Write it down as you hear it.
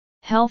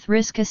Health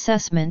Risk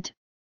Assessment,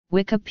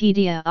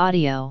 Wikipedia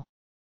Audio.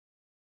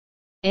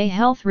 A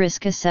health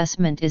risk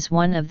assessment is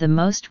one of the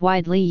most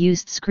widely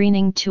used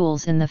screening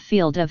tools in the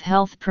field of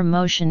health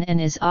promotion and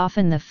is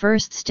often the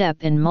first step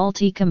in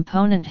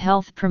multi-component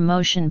health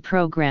promotion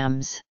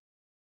programs.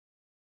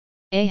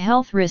 A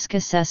health risk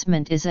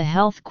assessment is a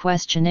health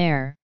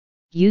questionnaire,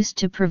 used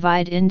to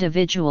provide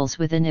individuals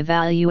with an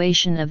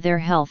evaluation of their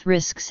health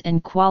risks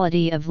and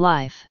quality of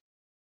life.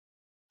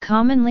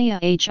 Commonly, a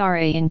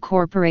HRA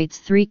incorporates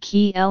three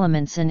key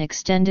elements: an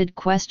extended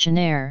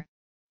questionnaire,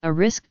 a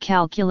risk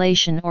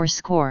calculation or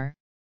score,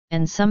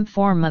 and some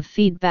form of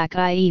feedback,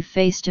 i.e.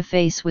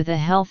 face-to-face with a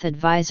health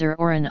advisor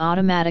or an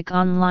automatic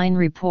online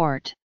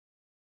report.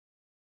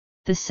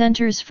 The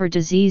Centers for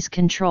Disease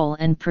Control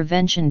and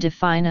Prevention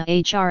define a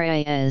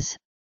HRA as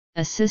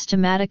a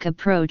systematic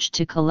approach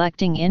to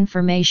collecting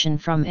information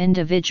from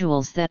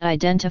individuals that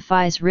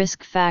identifies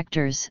risk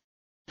factors,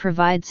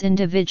 provides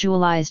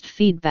individualized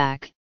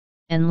feedback,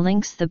 and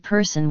links the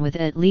person with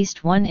at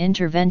least one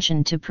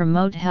intervention to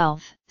promote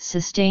health,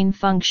 sustain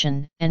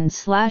function,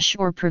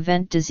 and/or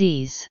prevent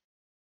disease.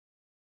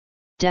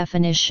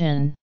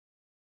 Definition: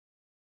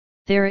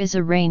 there is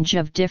a range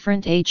of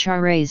different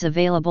HRAs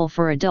available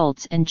for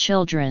adults and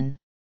children.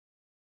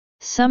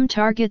 Some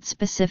target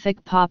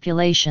specific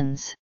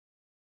populations.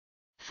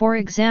 For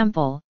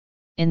example,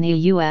 in the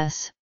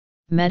U.S.,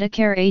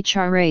 Medicare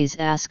HRAs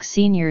ask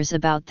seniors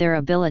about their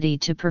ability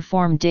to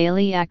perform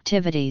daily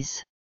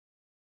activities.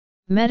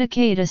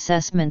 Medicaid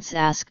assessments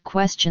ask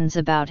questions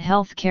about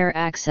healthcare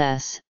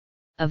access,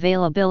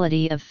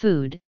 availability of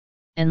food,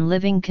 and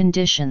living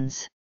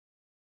conditions.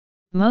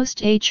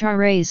 Most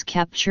HRAs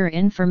capture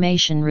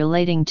information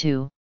relating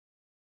to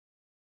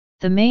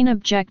the main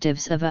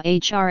objectives of a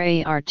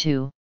HRA are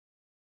to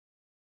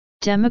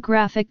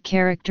demographic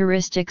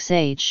characteristics: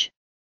 age,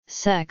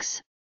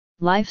 sex,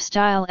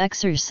 lifestyle,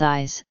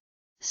 exercise,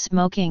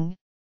 smoking,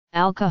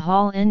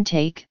 alcohol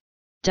intake,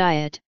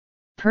 diet,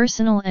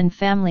 personal and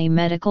family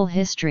medical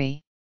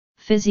history,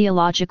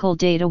 physiological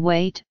data: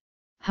 weight,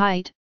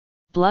 height,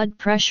 blood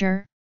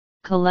pressure,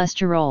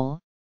 cholesterol,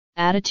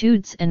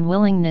 attitudes and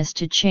willingness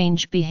to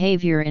change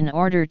behavior in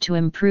order to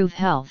improve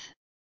health.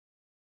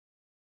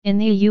 In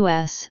the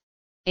U.S.,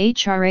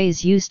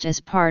 HRAs used as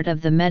part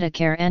of the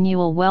Medicare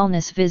annual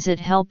wellness visit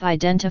help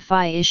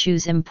identify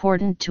issues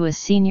important to a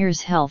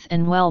senior's health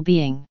and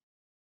well-being.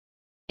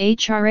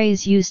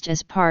 HRAs used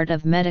as part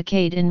of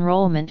Medicaid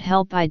enrollment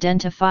help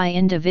identify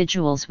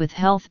individuals with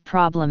health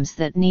problems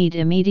that need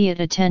immediate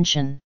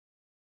attention.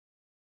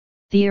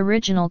 The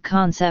original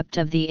concept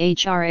of the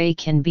HRA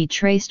can be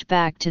traced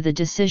back to the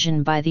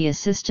decision by the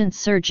Assistant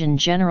Surgeon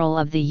General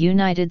of the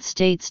United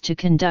States to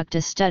conduct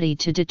a study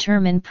to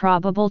determine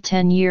probable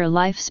 10-year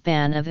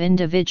lifespan of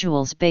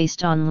individuals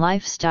based on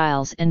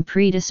lifestyles and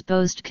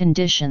predisposed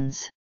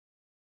conditions.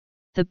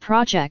 The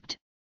project,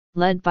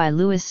 led by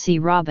Lewis C.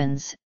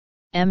 Robbins,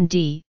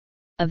 MD,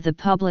 of the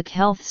Public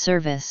Health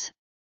Service,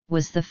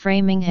 was the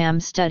Framingham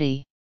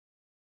study.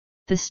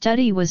 The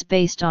study was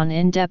based on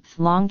in-depth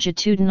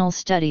longitudinal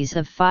studies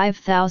of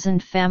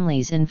 5,000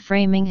 families in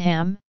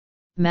Framingham,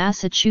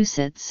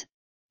 Massachusetts,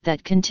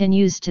 that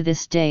continues to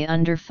this day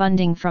under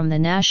funding from the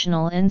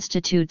National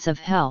Institutes of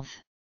Health.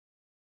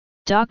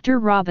 Dr.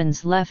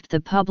 Robbins left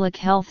the Public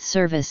Health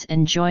Service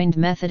and joined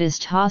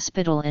Methodist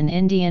Hospital in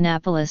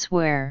Indianapolis,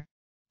 where,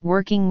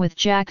 working with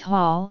Jack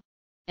Hall,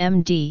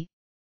 MD,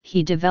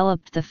 he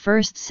developed the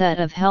first set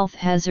of health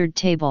hazard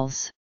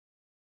tables.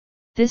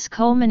 This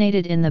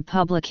culminated in the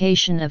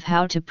publication of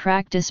How to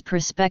Practice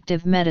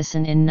Prospective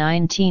Medicine in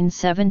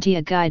 1970,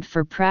 a guide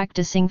for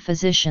practicing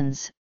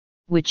physicians,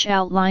 which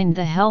outlined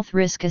the health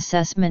risk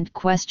assessment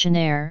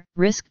questionnaire,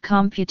 risk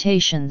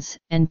computations,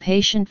 and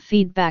patient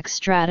feedback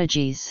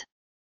strategies.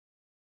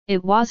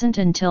 It wasn't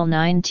until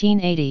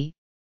 1980,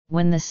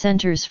 when the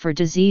Centers for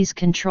Disease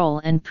Control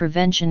and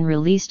Prevention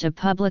released a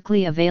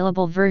publicly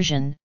available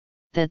version,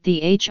 that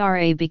the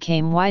HRA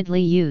became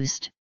widely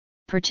used,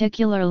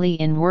 particularly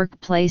in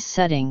workplace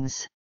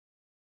settings.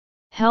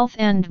 Health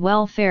and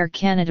Welfare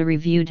Canada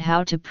reviewed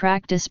How to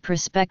Practice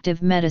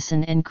Prospective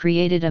Medicine and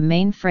created a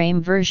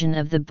mainframe version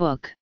of the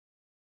book.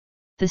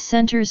 The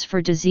Centers for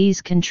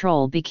Disease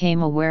Control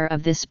became aware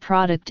of this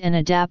product and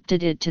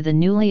adapted it to the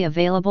newly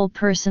available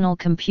personal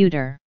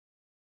computer.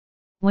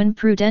 When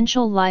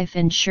Prudential Life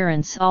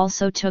Insurance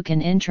also took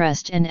an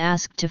interest and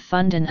asked to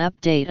fund an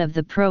update of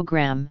the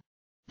program,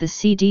 the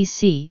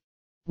CDC,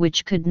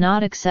 which could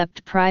not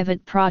accept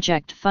private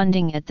project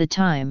funding at the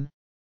time,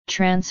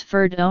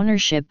 transferred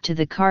ownership to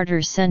the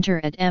Carter Center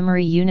at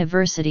Emory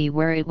University,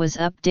 where it was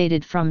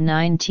updated from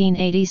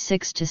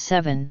 1986 to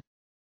 7.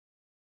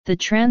 The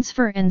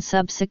transfer and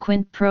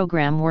subsequent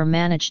program were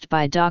managed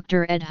by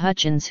Dr. Ed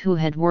Hutchins, who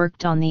had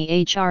worked on the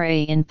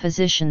HRA in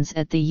positions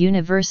at the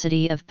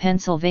University of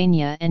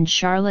Pennsylvania and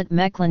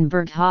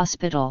Charlotte-Mecklenburg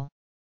Hospital.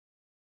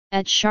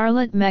 At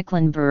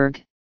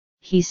Charlotte-Mecklenburg,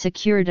 he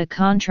secured a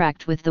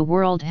contract with the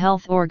World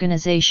Health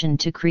Organization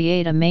to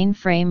create a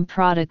mainframe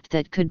product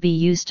that could be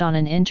used on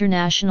an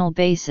international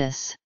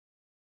basis.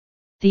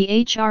 The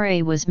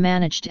HRA was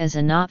managed as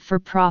a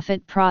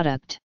not-for-profit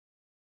product.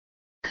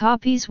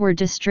 Copies were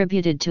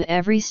distributed to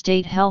every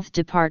state health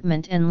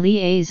department and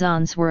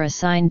liaisons were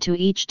assigned to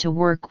each to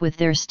work with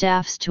their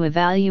staffs to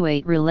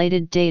evaluate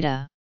related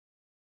data.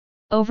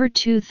 Over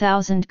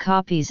 2,000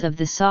 copies of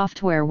the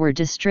software were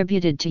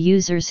distributed to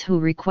users who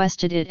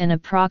requested it and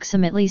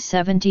approximately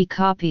 70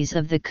 copies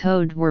of the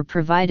code were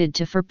provided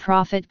to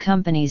for-profit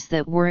companies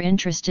that were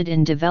interested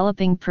in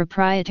developing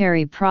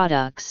proprietary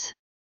products.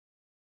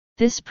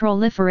 This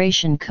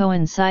proliferation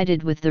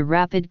coincided with the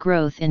rapid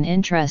growth in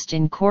interest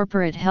in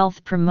corporate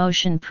health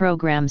promotion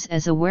programs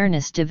as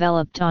awareness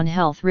developed on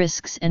health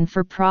risks and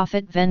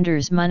for-profit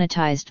vendors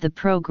monetized the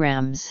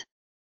programs.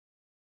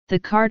 The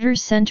Carter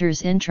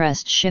Center's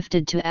interest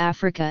shifted to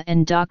Africa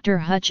and Dr.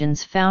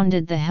 Hutchins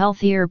founded the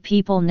Healthier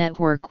People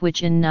Network,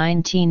 which in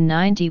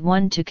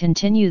 1991 to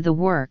continue the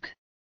work.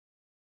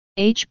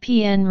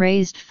 HPN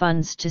raised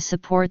funds to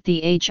support the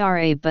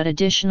HRA, but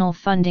additional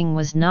funding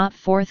was not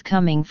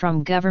forthcoming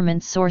from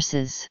government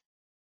sources.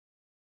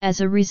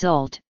 As a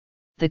result,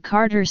 the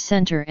Carter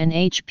Center and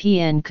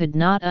HPN could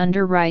not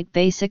underwrite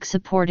basic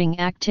supporting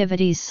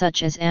activities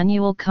such as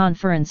annual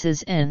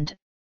conferences and,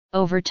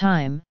 over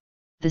time,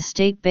 the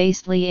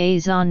state-based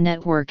liaison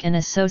network and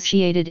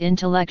associated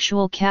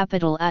intellectual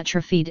capital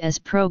atrophied as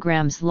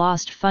programs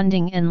lost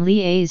funding and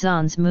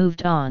liaisons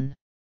moved on.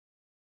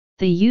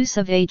 The use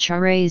of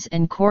HRAs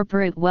and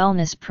corporate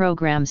wellness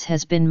programs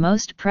has been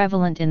most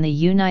prevalent in the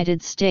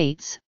United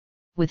States,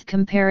 with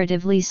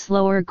comparatively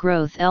slower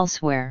growth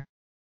elsewhere.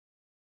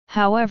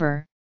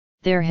 However,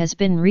 there has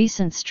been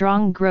recent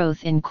strong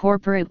growth in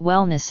corporate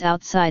wellness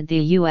outside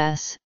the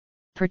US,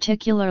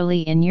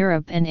 particularly in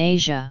Europe and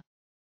Asia.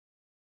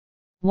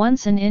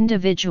 Once an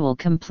individual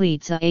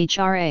completes a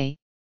HRA,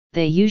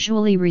 they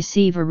usually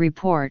receive a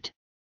report,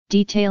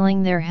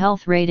 detailing their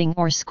health rating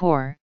or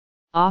score,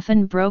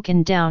 often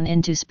broken down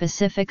into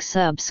specific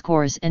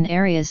sub-scores and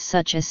areas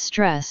such as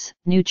stress,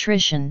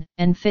 nutrition,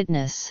 and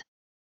fitness.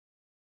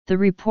 The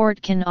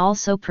report can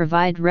also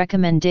provide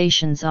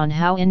recommendations on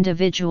how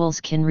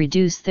individuals can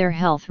reduce their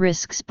health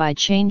risks by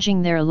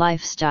changing their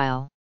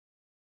lifestyle.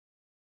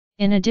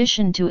 In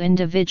addition to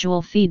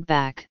individual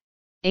feedback,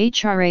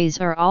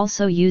 HRAs are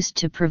also used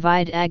to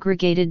provide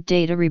aggregated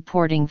data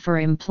reporting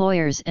for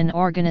employers and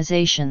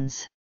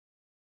organizations.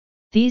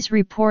 These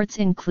reports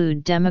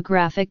include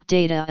demographic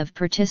data of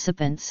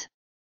participants,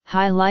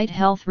 highlight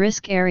health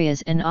risk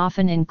areas, and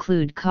often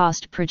include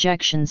cost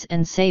projections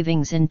and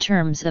savings in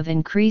terms of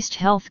increased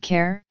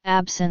healthcare,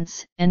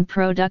 absence, and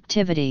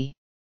productivity.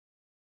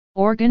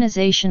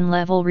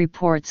 Organization-level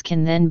reports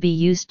can then be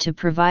used to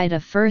provide a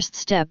first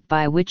step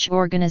by which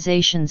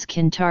organizations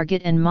can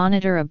target and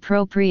monitor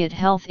appropriate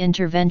health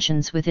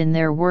interventions within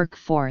their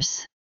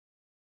workforce.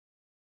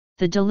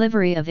 The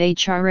delivery of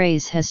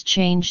HRAs has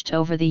changed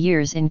over the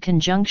years in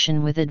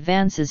conjunction with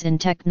advances in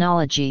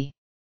technology.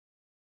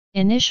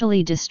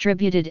 Initially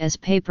distributed as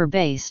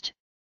paper-based,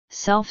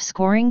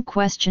 self-scoring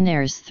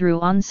questionnaires through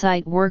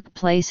on-site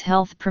workplace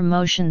health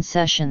promotion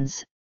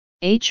sessions,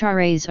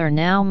 HRAs are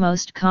now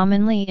most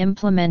commonly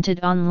implemented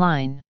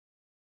online.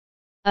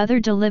 Other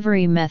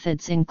delivery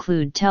methods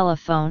include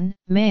telephone,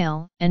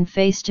 mail, and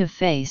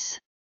face-to-face.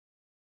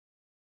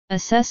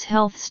 Assess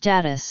health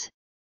status,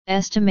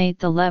 estimate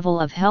the level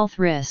of health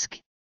risk,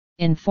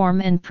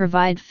 inform and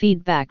provide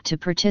feedback to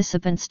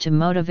participants to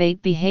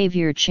motivate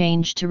behavior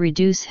change to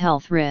reduce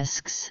health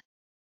risks.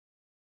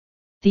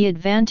 The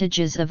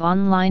advantages of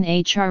online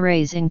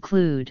HRAs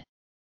include: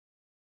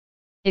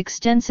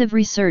 extensive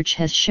research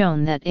has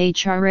shown that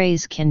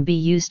HRAs can be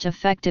used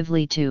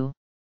effectively to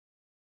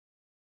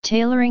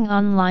tailoring.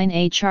 Online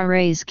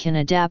HRAs can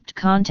adapt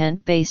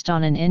content based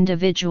on an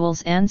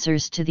individual's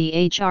answers to the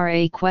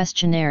HRA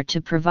questionnaire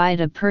to provide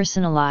a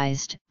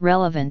personalized,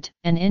 relevant,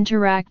 and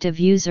interactive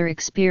user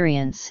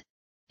experience,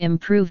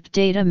 improved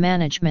data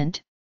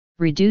management,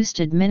 reduced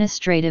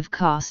administrative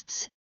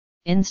costs,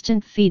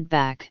 instant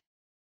feedback.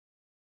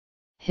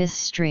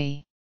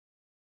 History.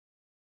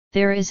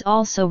 There is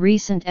also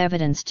recent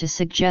evidence to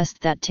suggest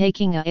that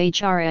taking a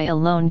HRA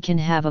alone can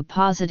have a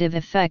positive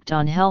effect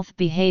on health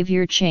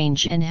behavior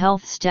change and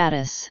health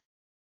status.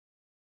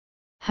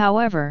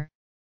 However,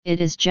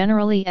 it is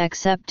generally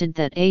accepted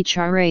that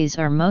HRAs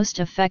are most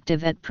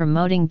effective at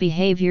promoting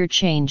behavior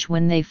change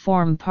when they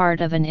form part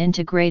of an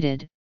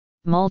integrated,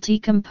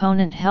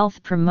 multi-component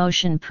health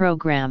promotion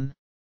program.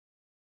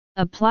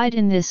 Applied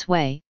in this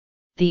way,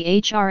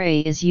 the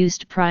HRA is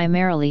used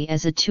primarily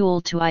as a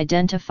tool to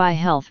identify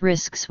health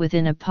risks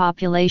within a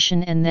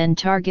population and then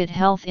target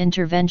health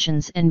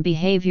interventions and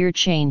behavior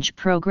change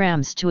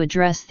programs to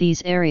address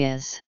these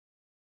areas.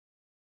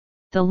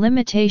 The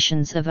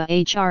limitations of a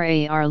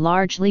HRA are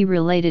largely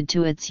related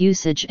to its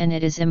usage, and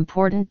it is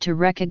important to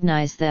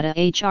recognize that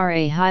a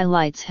HRA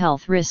highlights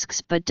health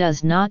risks but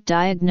does not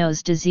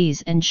diagnose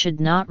disease and should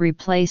not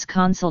replace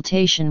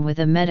consultation with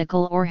a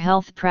medical or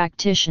health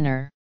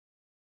practitioner.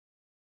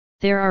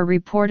 There are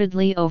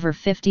reportedly over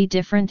 50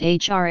 different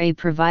HRA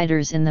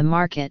providers in the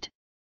market,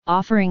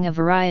 offering a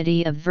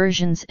variety of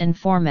versions and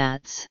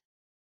formats.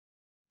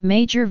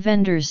 Major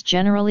vendors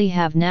generally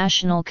have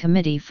National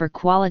Committee for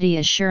Quality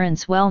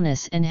Assurance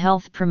Wellness and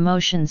Health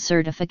Promotion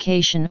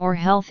Certification or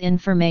Health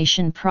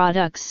Information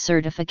Products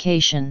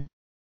Certification.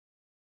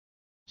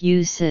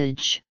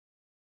 Usage.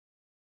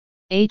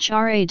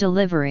 HRA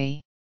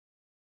delivery.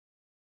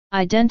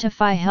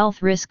 Identify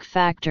health risk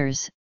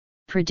factors,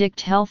 predict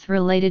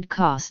health-related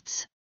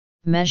costs,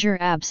 measure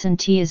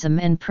absenteeism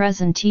and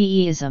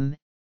presenteeism,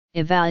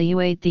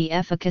 evaluate the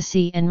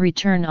efficacy and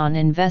return on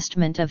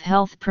investment of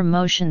health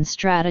promotion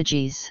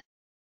strategies.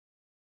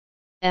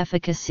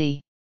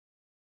 Efficacy.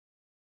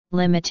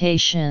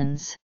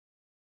 Limitations.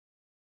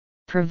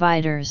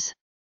 Providers.